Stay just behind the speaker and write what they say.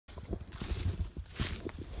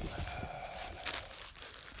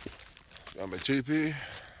Got my teepee,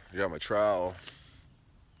 got my trowel.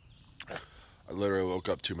 I literally woke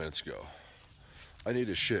up 2 minutes ago. I need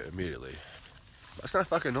to shit immediately. That's not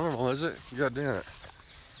fucking normal, is it? God damn it.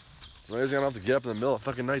 Nobody's gonna have to get up in the middle of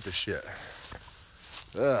fucking night to shit.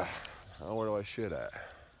 Ugh. Where do I shit at?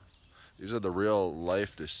 These are the real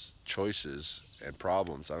life choices and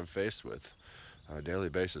problems I'm faced with on a daily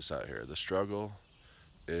basis out here. The struggle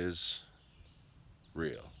is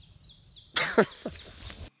real.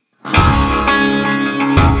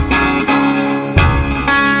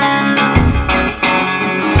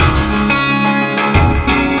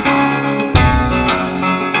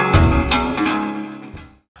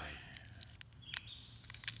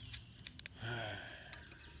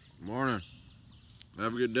 Morning.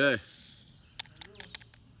 Have a good day.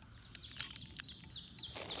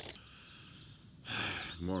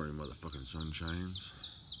 Morning, motherfucking sunshines.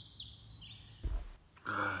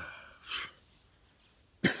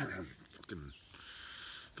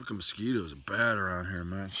 Fucking mosquitoes are bad around here,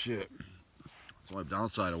 man. Shit. That's the only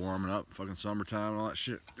downside of warming up. Fucking summertime and all that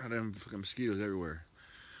shit. Goddamn fucking mosquitoes everywhere.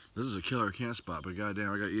 This is a killer camp spot, but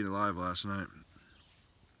goddamn, I got eaten alive last night.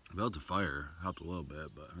 I built a fire, helped a little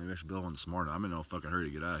bit, but maybe I should build one this morning. I'm in no fucking hurry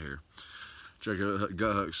to get out of here. Check out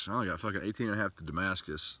gut hooks. I only got fucking 18.5 to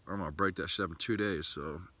Damascus. I'm gonna break that shit up in 2 days.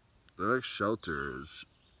 So the next shelter is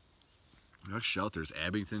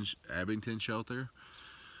Abington Shelter.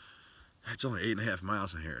 It's only 8.5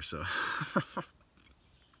 miles in here, so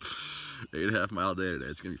 8.5 mile day today.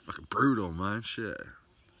 It's gonna be fucking brutal, man. Shit.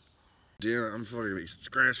 Damn, I'm fucking be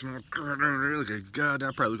scratching up. Like a goddamn,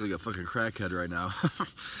 I probably look like a fucking crackhead right now.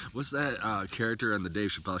 What's that character on the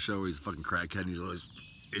Dave Chappelle show where he's a fucking crackhead and he's always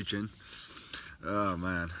itching? Oh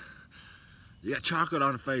man, you got chocolate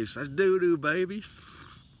on the face. That's doo-doo, baby.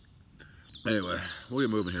 Anyway, we'll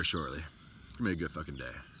get moving here shortly. It's gonna be a good fucking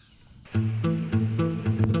day.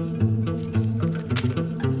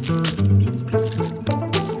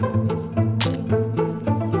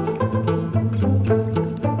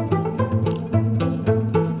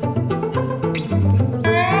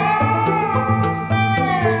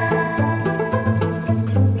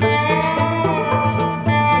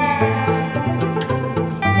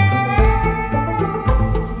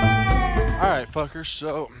 Fuckers,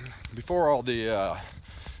 so before all the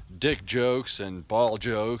dick jokes and ball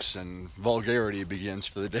jokes and vulgarity begins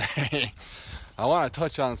for the day, I want to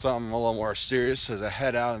touch on something a little more serious as I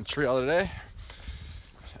head out on the trail today.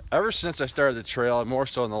 Ever since I started the trail, more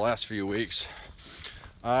so in the last few weeks,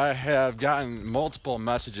 I have gotten multiple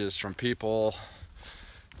messages from people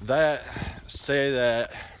that say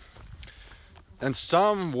that in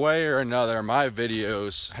some way or another my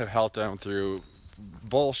videos have helped them through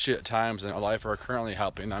bullshit times in their life, or are currently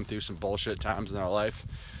helping them through some bullshit times in their life.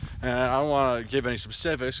 And I don't want to give any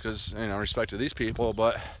specifics because, you know, respect to these people,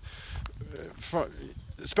 but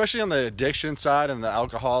especially on the addiction side and the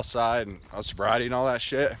alcohol side and sobriety and all that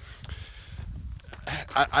shit,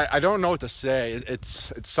 I don't know what to say.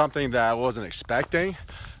 It's something that I wasn't expecting.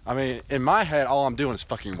 I mean, in my head, all I'm doing is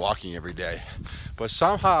fucking walking every day, but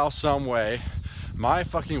somehow, some way, my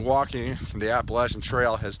fucking walking the Appalachian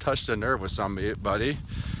Trail has touched a nerve with somebody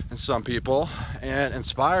and some people and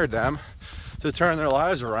inspired them to turn their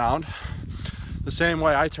lives around the same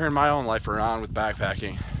way I turned my own life around with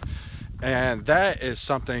backpacking. And that is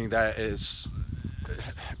something that is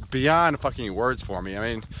beyond fucking words for me. I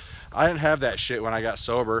mean, I didn't have that shit when I got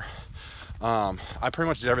sober. I pretty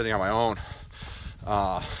much did everything on my own.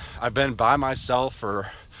 I've been by myself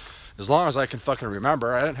for as long as I can fucking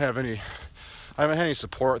remember. I haven't had any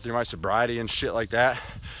support through my sobriety and shit like that.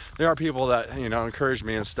 There are people that, you know, encourage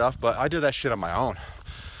me and stuff, but I did that shit on my own.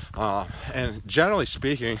 And generally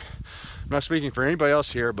speaking, I'm not speaking for anybody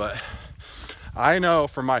else here, but I know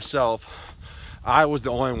for myself, I was the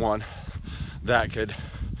only one that could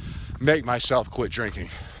make myself quit drinking.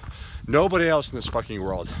 Nobody else in this fucking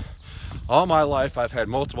world. All my life, I've had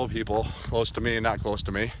multiple people, close to me and not close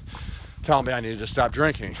to me, tell me I needed to stop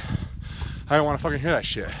drinking. I don't want to fucking hear that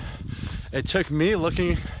shit. It took me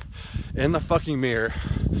looking in the fucking mirror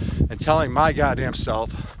and telling my goddamn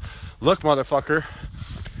self, look, motherfucker,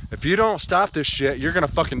 if you don't stop this shit, you're gonna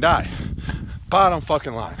fucking die. Bottom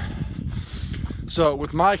fucking line. So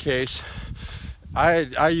with my case,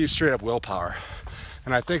 I use straight up willpower.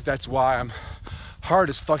 And I think that's why I'm hard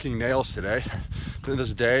as fucking nails today, to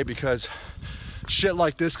this day, because shit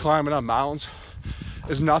like this, climbing up mountains,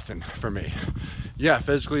 is nothing for me. Yeah,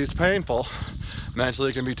 physically it's painful. Mentally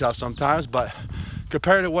it can be tough sometimes, but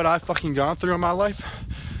compared to what I've fucking gone through in my life,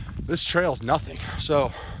 this trail's nothing.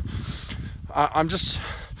 So I don't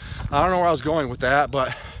know where I was going with that,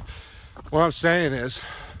 but what I'm saying is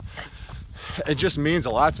it just means a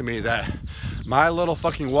lot to me that my little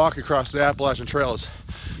fucking walk across the Appalachian Trail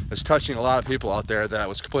is touching a lot of people out there that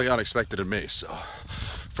was completely unexpected to me. So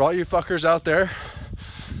for all you fuckers out there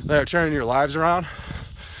that are turning your lives around,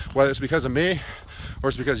 whether it's because of me or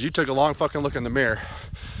it's because you took a long fucking look in the mirror,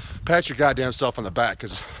 pat your goddamn self on the back,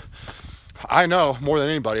 because I know more than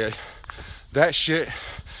anybody that shit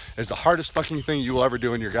is the hardest fucking thing you will ever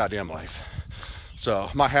do in your goddamn life. So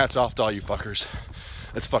my hat's off to all you fuckers.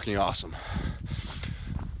 It's fucking awesome.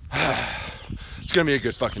 It's gonna be a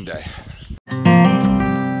good fucking day.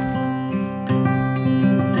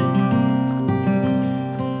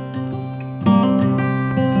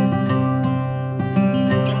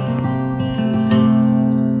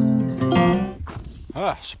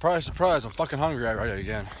 Surprise, surprise, I'm fucking hungry right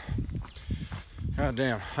again. God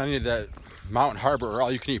damn, I need that Mountain Harbor or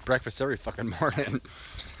all you can eat breakfast every fucking morning.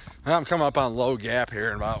 I'm coming up on Low Gap here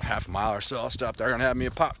in about half a mile or so. I'll stop there and have me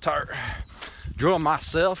a Pop-Tart. Drove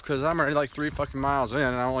myself because I'm already like 3 fucking miles in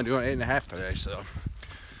and I'm only doing 8.5 today, so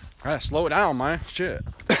try to slow it down, man. Shit.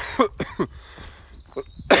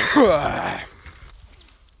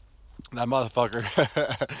 That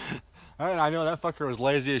motherfucker. I know that fucker was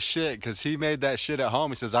lazy as shit because he made that shit at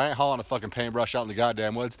home. He says, I ain't hauling a fucking paintbrush out in the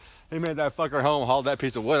goddamn woods. He made that fucker at home, hauled that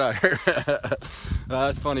piece of wood out here.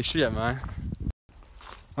 That's funny shit, man.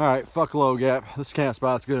 Alright, fuck Low Gap. This camp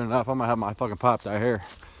spot's good enough. I'm gonna have my fucking Pops out here.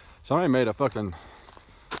 Somebody made a fucking,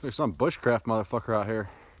 there's some bushcraft motherfucker out here.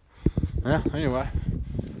 Yeah, anyway.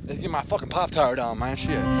 Let's get my fucking Pop-Tart on, man.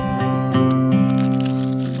 Shit.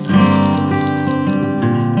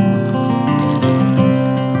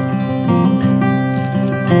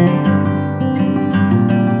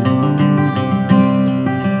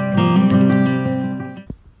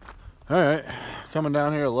 Alright, coming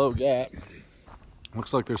down here at Low Gap.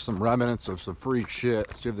 Looks like there's some remnants of some free shit.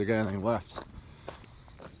 Let's see if they got anything left.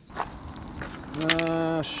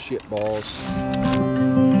 Shit balls.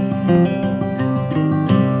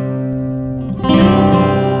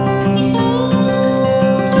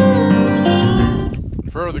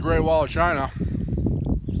 Fruit of the Great Wall of China.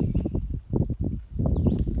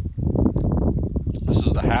 This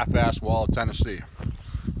is the half-ass wall of Tennessee.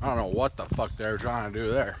 I don't know what the fuck they're trying to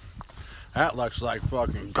do there. That looks like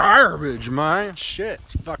fucking garbage, man. Shit,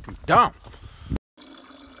 it's fucking dumb.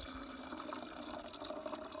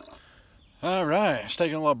 Alright, just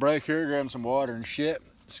taking a little break here, grabbing some water and shit.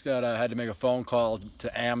 I had to make a phone call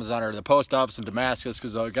to Amazon or the post office in Damascus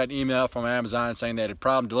because I got an email from Amazon saying they had a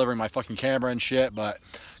problem delivering my fucking camera and shit, but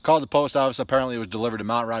called the post office. Apparently it was delivered to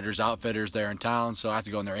Mount Rogers Outfitters there in town, so I have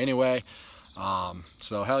to go in there anyway.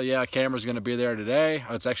 So hell yeah, camera's gonna be there today.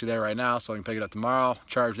 It's actually there right now, so I can pick it up tomorrow,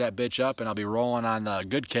 charge that bitch up, and I'll be rolling on the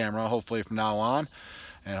good camera hopefully from now on,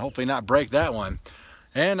 and hopefully not break that one.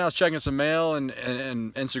 And I was checking some mail and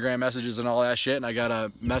Instagram messages and all that shit, and I got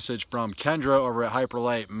a message from Kendra over at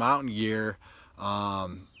Hyperlite Mountain Gear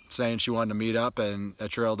saying she wanted to meet up and a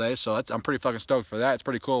trail day. So I'm pretty fucking stoked for that. It's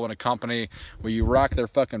pretty cool when a company where you rock their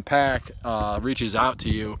fucking pack reaches out to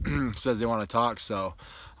you, says they want to talk. So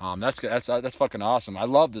that's fucking awesome. I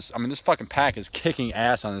love this. I mean, this fucking pack is kicking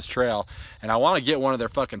ass on this trail, and I want to get one of their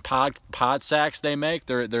fucking pod sacks they make.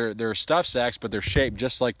 They're stuff sacks, but they're shaped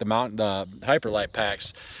just like the Hyperlite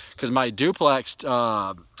packs. Because my duplex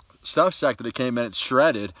stuff sack that it came in, it's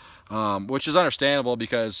shredded, which is understandable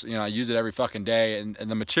because, you know, I use it every fucking day, and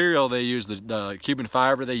the material they use, the Cuban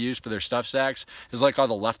fiber they use for their stuff sacks, is like all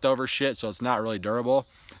the leftover shit, so it's not really durable.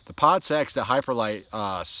 The pod sacks that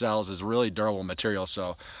Hyperlite sells is really durable material,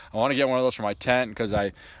 so I want to get one of those for my tent because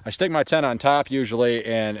I stick my tent on top usually,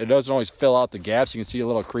 and it doesn't always fill out the gaps. You can see a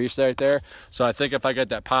little crease right there. So I think if I get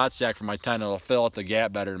that pod sack for my tent, it'll fill out the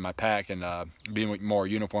gap better in my pack and be more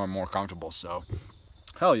uniform, more comfortable. So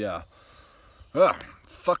hell yeah. Ugh,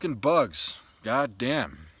 fucking bugs. God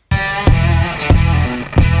damn.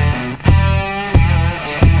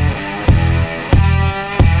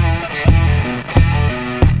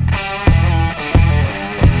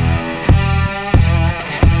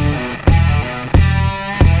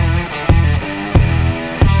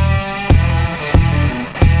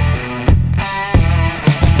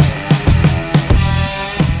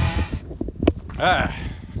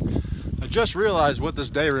 I just realized what this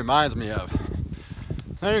day reminds me of.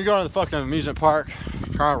 Then you're going to the fucking amusement park,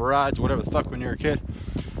 carnival rides, whatever the fuck when you're a kid.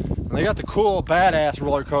 And they got the cool, badass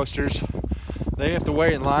roller coasters. They have to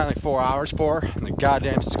wait in line like 4 hours for, and the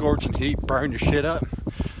goddamn scorching heat burn your shit up.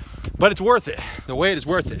 But it's worth it. The wait is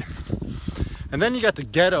worth it. And then you got the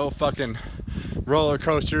ghetto fucking roller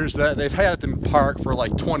coasters that they've had at the park for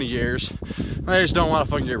like 20 years. And they just don't want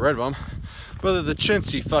to fucking get rid of them. But they're the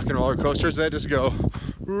chintzy fucking roller coasters that just go.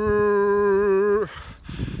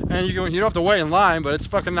 and you don't have to wait in line, but it's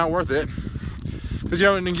fucking not worth it because you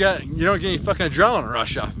don't get any fucking adrenaline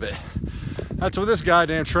rush off of it. That's what this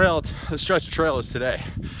goddamn trail, this stretch of trail is today.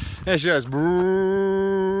 It's just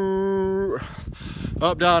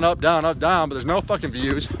up, down, up, down, up, down, but there's no fucking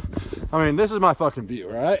views. I mean, this is my fucking view,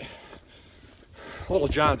 right? Little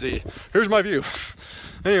John Z. Here's my view.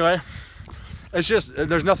 Anyway, it's just,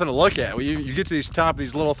 there's nothing to look at. You get to these top of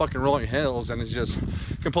these little fucking rolling hills and it's just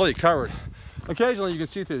completely covered. Occasionally you can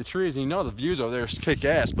see through the trees and you know the views over there kick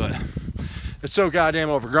ass, but it's so goddamn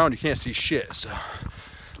overgrown you can't see shit. So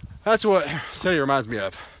that's what today reminds me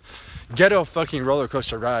of. Ghetto fucking roller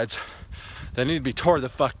coaster rides that need to be tore the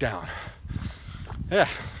fuck down. Yeah,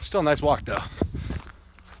 still a nice walk though.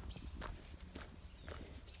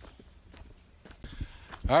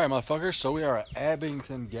 Alright motherfuckers, so we are at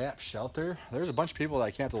Abington Gap Shelter. There's a bunch of people that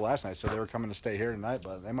I camped with last night, so they were coming to stay here tonight,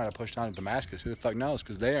 but they might have pushed on to Damascus. Who the fuck knows,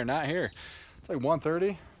 because they are not here. It's like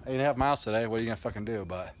 1:30, 8.5 miles today. What are you gonna fucking do?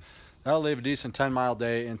 But that'll leave a decent 10-mile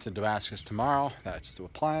day into Damascus tomorrow. That's the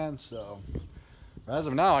plan, so as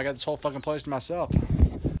of now, I got this whole fucking place to myself.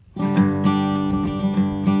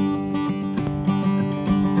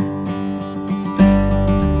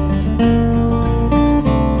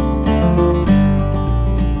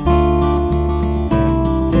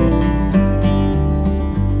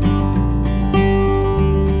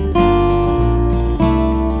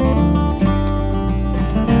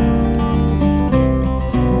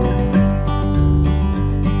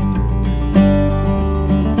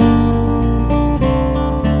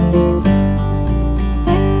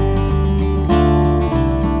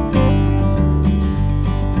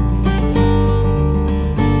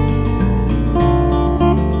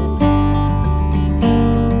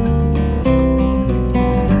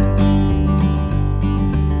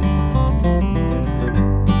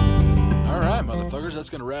 That's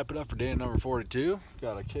gonna wrap it up for day number 42.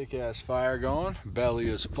 Got a kick-ass fire going. Belly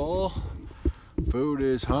is full. Food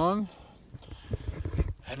is hung.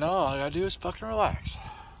 And all I gotta do is fucking relax.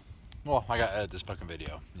 Well, I gotta edit this fucking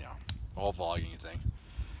video. You know, all vlogging thing.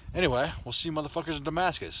 Anyway, we'll see you motherfuckers in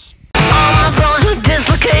Damascus. All my bones are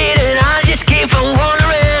dislocated. I just keep on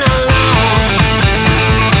wandering along.